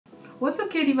What's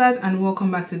up, K-Divas, and welcome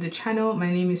back to the channel.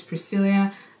 My name is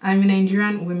Priscilla. I'm a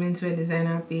Nigerian women's wear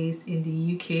designer based in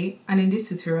the UK, and in this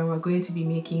tutorial we're going to be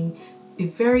making a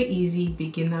very easy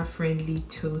beginner-friendly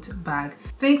tote bag.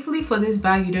 Thankfully for this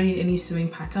bag you don't need any sewing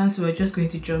patterns, so we're just going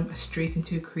to jump straight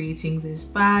into creating this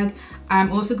bag.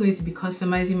 I'm also going to be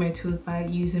customizing my tote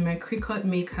bag using my Cricut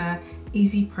maker,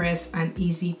 Easy Press and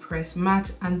Easy Press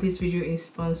mat, and this video is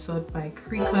sponsored by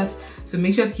Cricut, so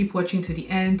make sure to keep watching to the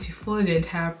end to follow the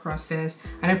entire process.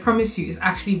 And I promise you, it's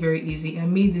actually very easy. I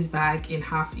made this bag in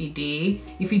half a day.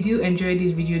 If you do enjoy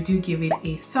this video, do give it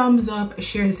a thumbs up,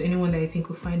 share it to anyone that I think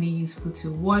will find it useful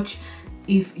to watch.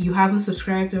 If you haven't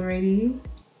subscribed already,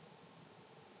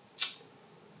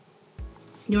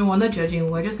 we're not judging,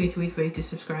 we're just going to wait for you to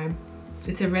subscribe.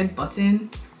 It's a red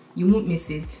button, you won't miss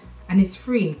it, and it's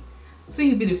free. So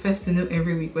you'll be the first to know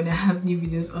every week when I have new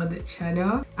videos on the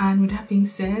channel. And with that being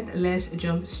said, let's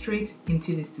jump straight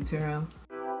into this tutorial.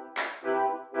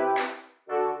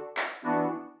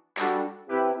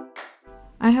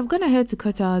 I have gone ahead to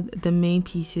cut out the main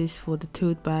pieces for the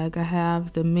tote bag. I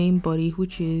have the main body,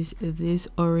 which is this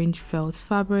orange felt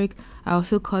fabric. I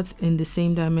also cut in the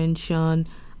same dimension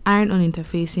iron-on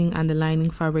interfacing and the lining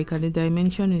fabric, and the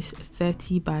dimension is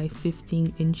 30 by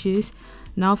 15 inches.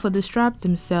 Now for the strap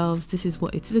themselves, this is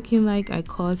what it's looking like. I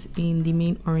cut in the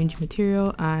main orange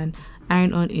material and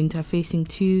iron-on interfacing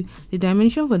too. The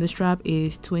dimension for the strap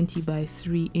is 20 by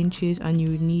 3 inches, and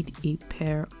you would need a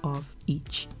pair of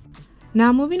each.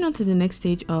 Now moving on to the next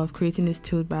stage of creating this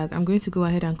tote bag, I'm going to go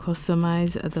ahead and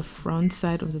customize the front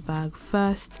side of the bag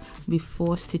first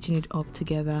before stitching it up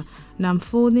together. Now I'm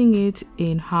folding it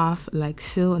in half like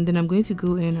so, and then I'm going to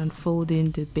go in and fold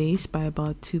in the base by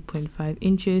about 2.5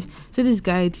 inches. So this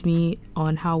guides me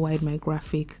on how wide my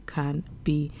graphic can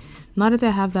be. Now that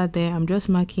I have that there, I'm just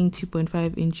marking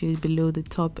 2.5 inches below the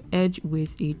top edge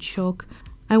with a chalk.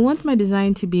 I want my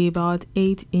design to be about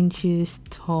 8 inches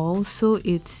tall, so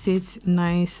it sits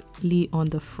nicely on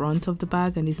the front of the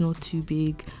bag and is not too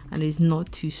big and is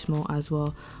not too small as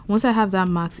well. Once I have that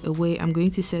marked away, I'm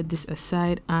going to set this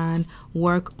aside and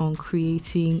work on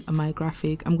creating my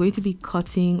graphic. I'm going to be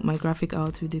cutting my graphic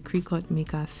out with the Cricut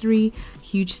Maker 3.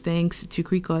 Huge thanks to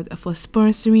Cricut for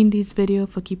sponsoring this video,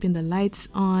 for keeping the lights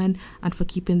on, and for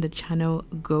keeping the channel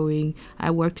going.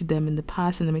 I worked with them in the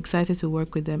past and I'm excited to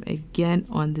work with them again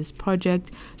on this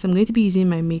project. So I'm going to be using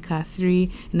my Maker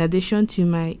 3 in addition to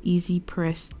my Easy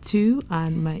Press 2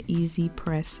 and my Easy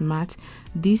Press mat.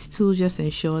 These tools just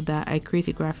ensure that I create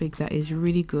a graphic that is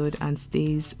really good and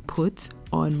stays put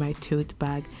on my tote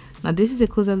bag. Now this is a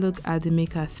closer look at the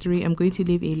Maker 3. I'm going to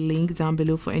leave a link down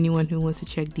below for anyone who wants to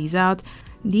check these out.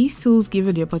 These tools give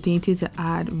you the opportunity to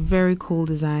add very cool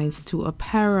designs to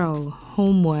apparel,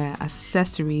 homeware,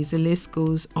 accessories, the list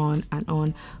goes on and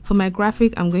on. For my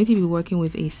graphic, I'm going to be working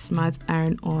with a smart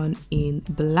iron-on in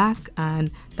black, and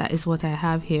that is what I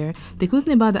have here. The cool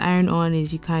thing about the iron-on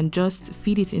is you can just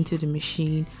feed it into the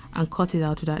machine and cut it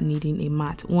out without needing a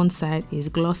mat. One side is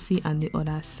glossy and the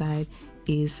other side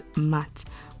is matte.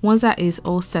 Once that is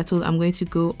all settled, I'm going to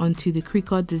go onto the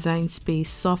Cricut Design Space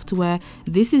software.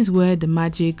 This is where the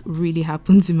magic really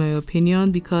happens in my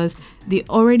opinion, because they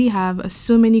already have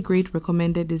so many great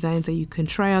recommended designs that you can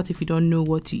try out if you don't know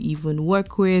what to even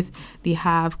work with. They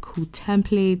have cool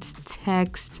templates,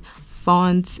 text,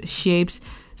 fonts, shapes.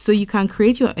 So you can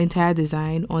create your entire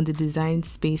design on the Design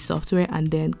Space software and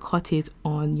then cut it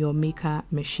on your Maker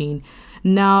machine.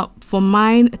 Now for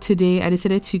mine today, I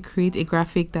decided to create a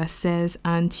graphic that says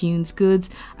Ann Tunes Goods,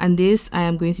 and this I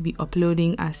am going to be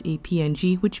uploading as a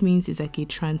PNG, which means it's like a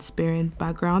transparent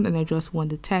background, and I just want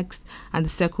the text and the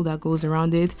circle that goes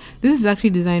around it. This is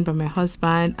actually designed by my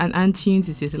husband, and Ann Tunes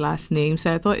is his last name,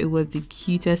 so I thought it was the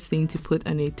cutest thing to put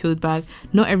on a tote bag.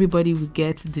 Not everybody will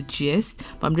get the gist,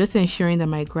 but I'm just ensuring that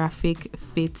my graphic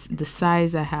fits the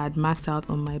size I had marked out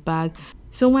on my bag.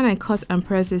 So when I cut and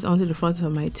press this onto the front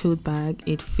of my tote bag,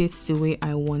 it fits the way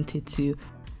I want it to.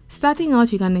 Starting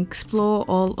out, you can explore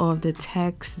all of the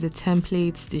text, the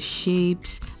templates, the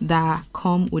shapes that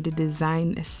come with the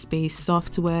Design Space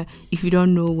software. If you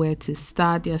don't know where to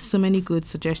start, there are so many good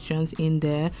suggestions in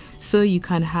there, so you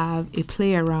can have a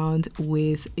play around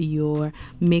with your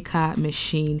Maker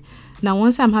machine. Now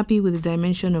once I'm happy with the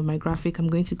dimension of my graphic, I'm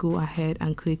going to go ahead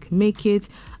and click Make It.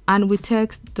 And with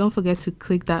text, don't forget to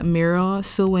click that mirror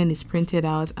so when it's printed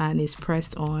out and is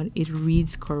pressed on, it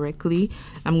reads correctly.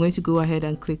 I'm going to go ahead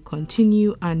and click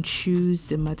Continue and choose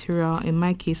the material. In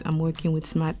my case, I'm working with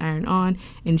Smart Iron-On.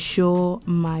 Ensure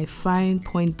my fine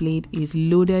point blade is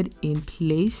loaded in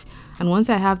place. And once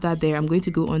I have that there, I'm going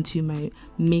to go onto my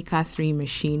Maker 3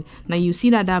 machine. Now you see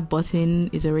that that button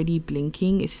is already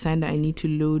blinking. It's a sign that I need to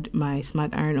load my my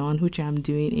smart iron on, which I'm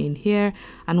doing in here.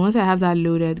 And once I have that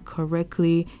loaded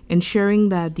correctly, ensuring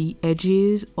that the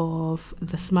edges of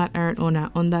the smart iron on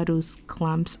are under those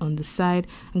clamps on the side,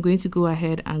 I'm going to go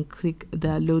ahead and click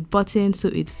the load button so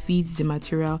it feeds the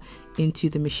material into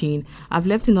the machine. I've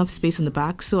left enough space on the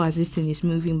back so as this thing is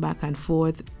moving back and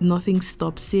forth, nothing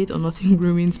stops it or nothing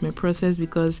ruins my process,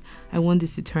 because I want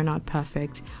this to turn out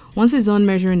perfect. Once it's done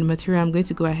measuring the material, I'm going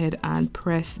to go ahead and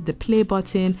press the play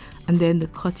button, and then the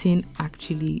cutting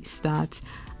actually starts.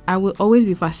 I will always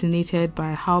be fascinated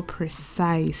by how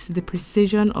precise the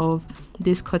precision of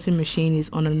this cutting machine is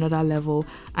on another level,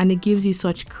 and it gives you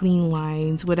such clean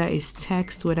lines, whether it's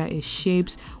text, whether it's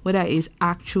shapes, whether it's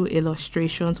actual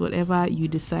illustrations, whatever you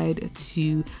decide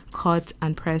to cut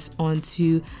and press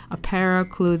onto apparel,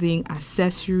 clothing,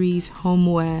 accessories,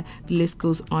 homeware, the list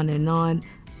goes on and on.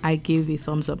 I give a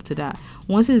thumbs up to that.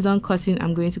 Once it's done cutting,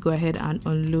 I'm going to go ahead and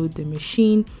unload the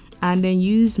machine and then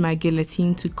use my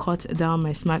guillotine to cut down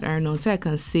my smart iron on so I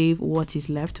can save what is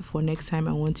left for next time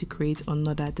I want to create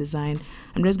another design.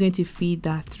 I'm just going to feed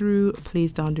that through,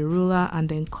 place down the ruler, and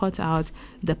then cut out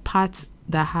the part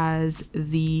that has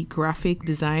the graphic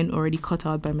design already cut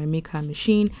out by my maker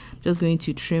machine. Just going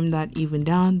to trim that even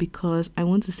down because I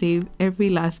want to save every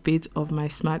last bit of my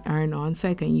smart iron on so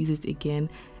I can use it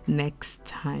again next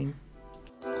time.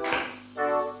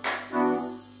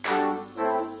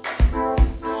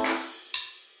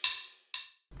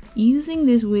 Using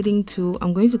this weeding tool,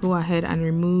 I'm going to go ahead and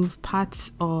remove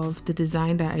parts of the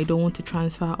design that I don't want to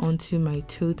transfer onto my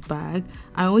tote bag.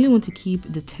 I only want to keep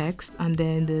the text and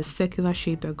then the circular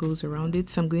shape that goes around it.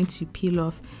 So I'm going to peel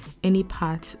off any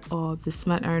part of the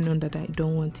smart iron on that I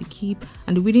don't want to keep.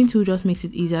 And the weeding tool just makes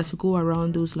it easier to go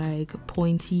around those like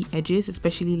pointy edges,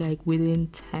 especially like within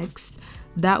text.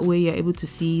 That way you're able to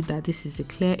see that this is a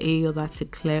clear A or that's a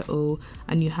clear O,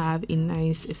 and you have a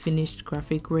nice finished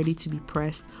graphic ready to be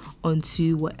pressed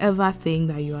onto whatever thing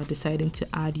that you are deciding to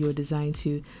add your design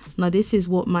to. Now this is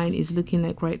what mine is looking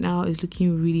like right now. It's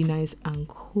looking really nice and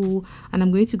cool, and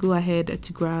I'm going to go ahead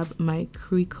to grab my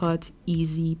Cricut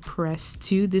Easy Press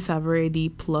 2. This I've already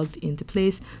plugged into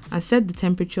place and set the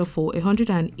temperature for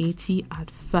 180 at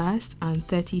first and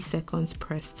 30 seconds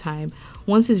press time.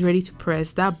 Once it's ready to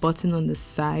press, that button on the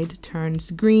side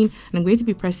turns green, and I'm going to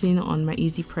be pressing on my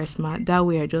easy press mat. That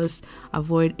way I just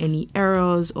avoid any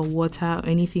errors or water or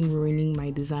anything ruining my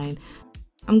design.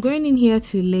 I'm going in here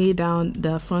to lay down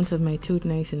the front of my tote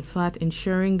nice and flat,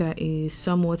 ensuring that it is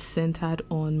somewhat centered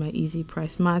on my easy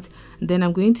press mat. Then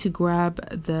I'm going to grab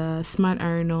the smart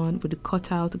iron on with the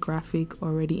cutout graphic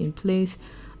already in place.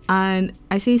 And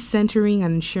I say centering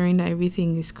and ensuring that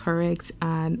everything is correct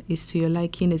and is to your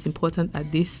liking is important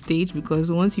at this stage,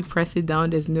 because once you press it down,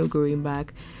 there's no going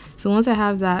back. So once I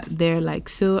have that there like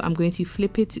so, I'm going to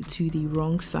flip it to the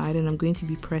wrong side, and I'm going to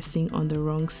be pressing on the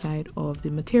wrong side of the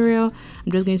material.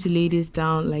 I'm just going to lay this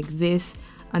down like this,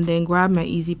 and then grab my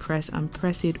easy press and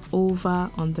press it over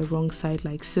on the wrong side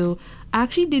like so. I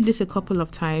actually did this a couple of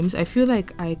times. I feel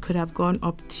like I could have gone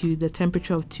up to the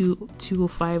temperature of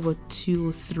 205 or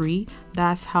 203.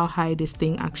 That's how high this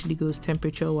thing actually goes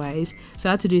temperature wise. So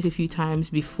I had to do it a few times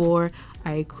before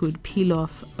I could peel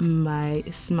off my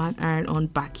smart iron on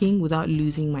backing without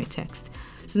losing my text.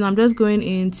 So now I'm just going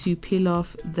in to peel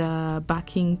off the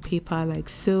backing paper like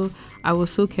so. I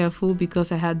was so careful because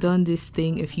I had done this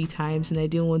thing a few times and I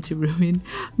didn't want to ruin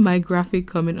my graphic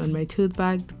coming on my tote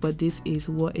bag, but this is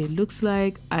what it looks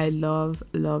like. I love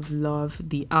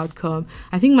the outcome.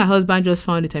 I think my husband just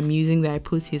found it amusing that I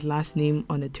put his last name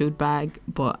on a tote bag,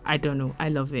 but I don't know, I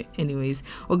love it. Anyways,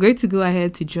 we're going to go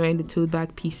ahead to join the tote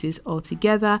bag pieces all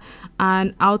together,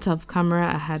 and out of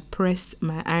camera I had pressed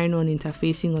my iron-on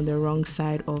interfacing on the wrong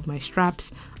side of my straps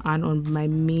and on my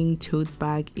main tote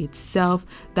bag itself.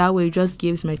 That way it just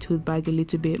gives my tote bag a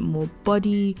little bit more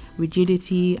body,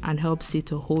 rigidity, and helps it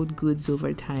to hold goods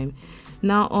over time.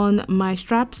 Now on my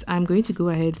straps, I'm going to go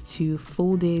ahead to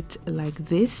fold it like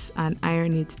this and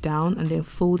iron it down, and then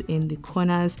fold in the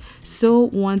corners. So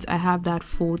once I have that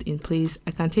fold in place,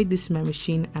 I can take this to my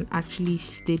machine and actually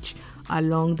stitch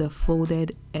along the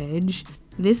folded edge.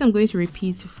 This I'm going to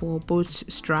repeat for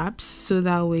both straps, so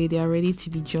that way they are ready to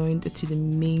be joined to the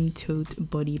main tote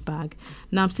body bag.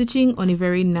 Now I'm stitching on a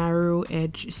very narrow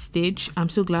edge stitch. I'm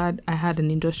so glad I had an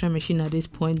industrial machine at this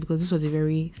point, because this was a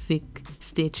very thick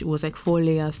stitch. It was like 4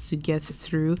 layers to get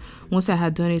through. Once I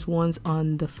had done it once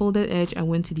on the folded edge, I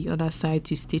went to the other side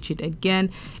to stitch it again.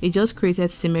 It just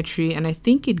created symmetry, and I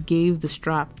think it gave the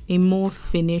strap a more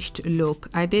finished look.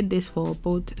 I did this for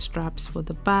both straps for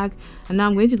the bag, and now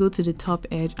I'm going to go to the top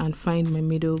top edge and find my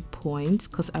middle point,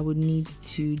 because I would need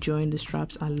to join the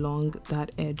straps along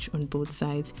that edge on both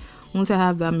sides. Once I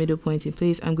have that middle point in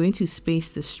place, I'm going to space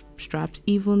the straps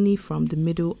evenly from the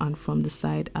middle and from the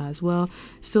side as well,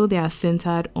 so they are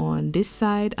centered on this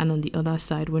side and on the other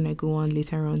side when I go on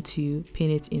later on to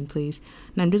pin it in place.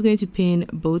 Now I'm just going to pin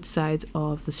both sides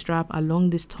of the strap along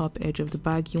this top edge of the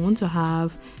bag. You want to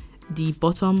have the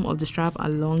bottom of the strap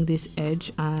along this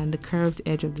edge and the curved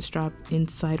edge of the strap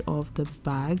inside of the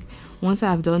bag. Once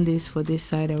I have done this for this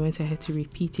side, I went ahead to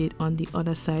repeat it on the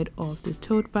other side of the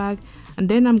tote bag, and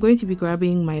then I'm going to be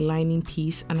grabbing my lining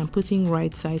piece and I'm putting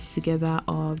right sides together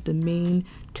of the main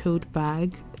tote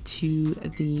bag to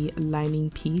the lining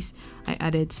piece. I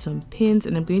added some pins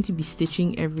and I'm going to be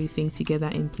stitching everything together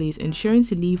in place, ensuring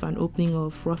to leave an opening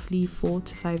of roughly 4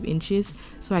 to 5 inches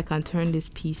so I can turn this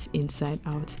piece inside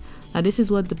out. Now this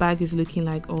is what the bag is looking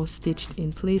like, all stitched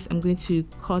in place. I'm going to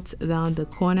cut down the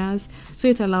corners so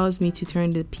it allows me to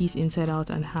turn the piece inside out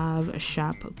and have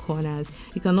sharp corners.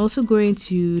 You can also go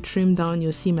into trim down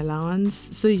your seam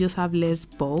allowance so you just have less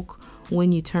bulk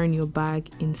when you turn your bag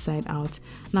inside out.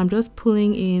 Now I'm just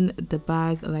pulling in the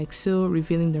bag like so,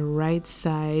 revealing the right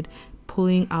side,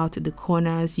 pulling out the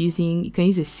corners you can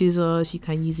use a scissors, you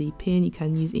can use a pin, you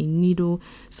can use a needle,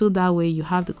 so that way you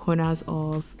have the corners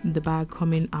of the bag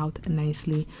coming out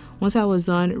nicely. Once I was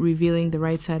done revealing the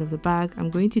right side of the bag, I'm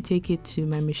going to take it to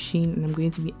my machine and I'm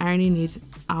going to be ironing it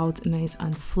out nice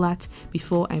and flat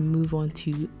before I move on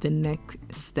to the next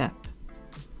step.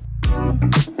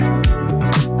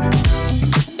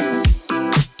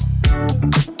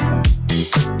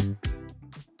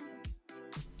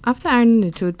 After ironing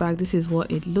the tote bag, this is what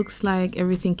it looks like.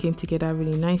 Everything came together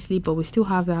really nicely, but we still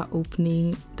have that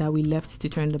opening that we left to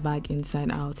turn the bag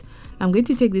inside out. I'm going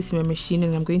to take this to my machine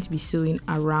and I'm going to be sewing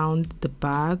around the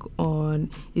bag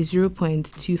on a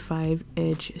 0.25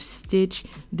 edge stitch.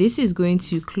 This is going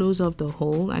to close off the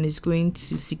hole and it's going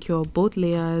to secure both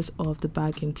layers of the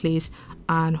bag in place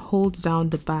and hold down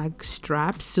the bag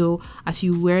strap, so as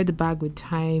you wear the bag with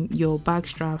time, your bag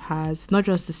strap has not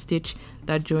just a stitch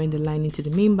that join the lining to the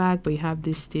main bag, but you have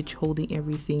this stitch holding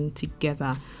everything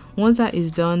together. Once that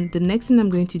is done, the next thing I'm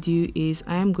going to do is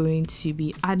I am going to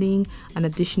be adding an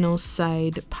additional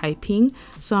side piping.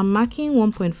 So I'm marking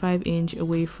 1.5 inch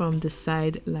away from the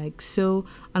side like so,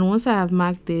 and once I have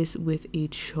marked this with a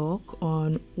chalk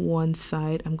on one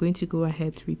side, I'm going to go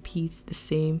ahead to repeat the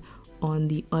same on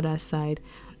the other side.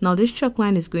 Now this chalk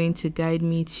line is going to guide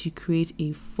me to create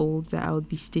a fold that I'll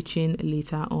be stitching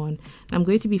later on. I'm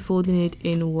going to be folding it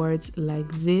inwards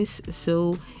like this,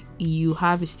 so you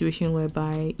have a situation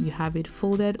whereby you have it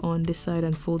folded on this side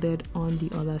and folded on the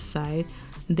other side.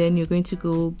 Then you're going to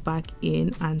go back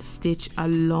in and stitch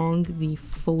along the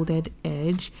folded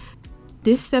edge.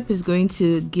 This step is going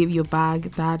to give your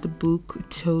bag that book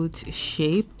tote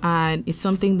shape, and it's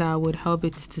something that would help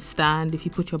it to stand if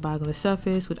you put your bag on the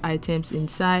surface with items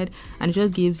inside, and it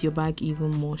just gives your bag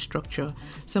even more structure.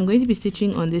 So I'm going to be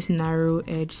stitching on this narrow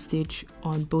edge stitch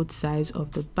on both sides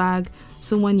of the bag,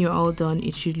 so when you're all done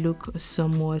it should look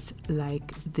somewhat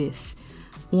like this.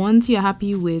 Once you're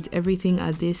happy with everything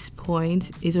at this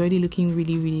point, it's already looking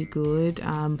really good.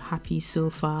 I'm happy so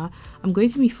far. I'm going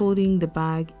to be folding the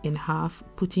bag in half,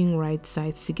 putting right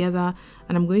sides together,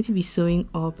 and I'm going to be sewing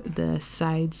up the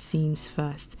side seams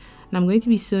first. And I'm going to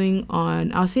be sewing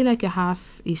on, I'll say like a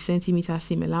 0.5 centimeter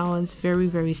seam allowance,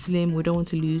 very slim. We don't want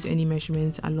to lose any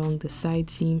measurements along the side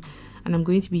seam, and I'm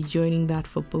going to be joining that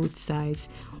for both sides.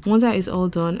 Once that is all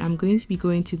done, I'm going to be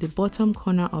going to the bottom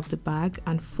corner of the bag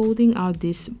and folding out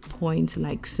this point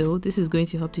like so. This is going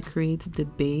to help to create the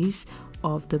base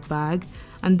of the bag,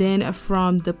 and then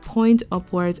from the point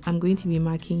upwards I'm going to be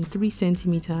marking 3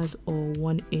 centimeters or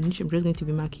 1 inch. I'm just going to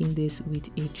be marking this with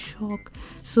a chalk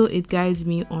so it guides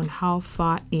me on how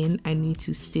far in I need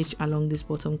to stitch along this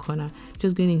bottom corner.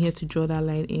 Just going in here to draw that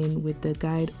line in with the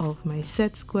guide of my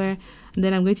set square, and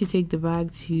then I'm going to take the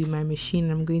bag to my machine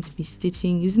and I'm going to be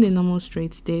stitching using a normal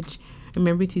straight stitch.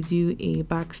 Remember to do a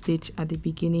back stitch at the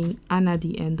beginning and at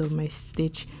the end of my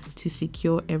stitch to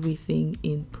secure everything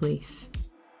in place.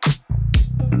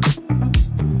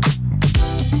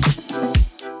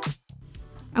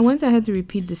 I went ahead to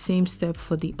repeat the same step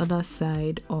for the other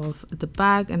side of the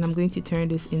bag, and I'm going to turn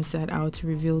this inside out to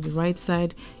reveal the right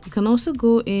side. You can also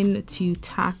go in to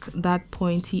tack that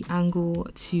pointy angle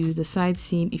to the side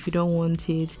seam if you don't want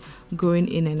it going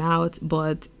in and out,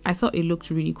 but I thought it looked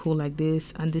really cool like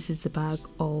this, and this is the bag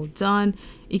all done.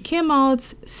 It came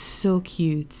out so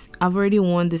cute. I've already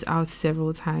worn this out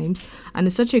several times, and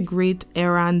it's such a great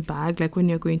errand bag, like when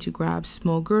you're going to grab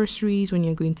small groceries, when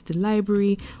you're going to the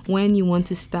library, when you want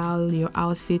to style your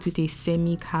outfit with a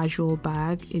semi-casual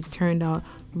bag. It turned out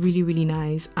really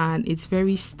nice, and it's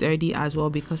very sturdy as well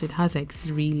because it has like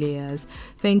 3 layers.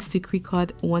 Thanks to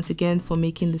Cricut once again for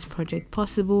making this project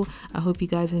possible. I hope you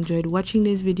guys enjoyed watching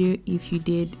this video. If you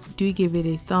did, do give it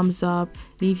a thumbs up,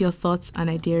 leave your thoughts and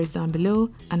ideas down below,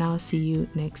 and I'll see you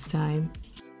next time.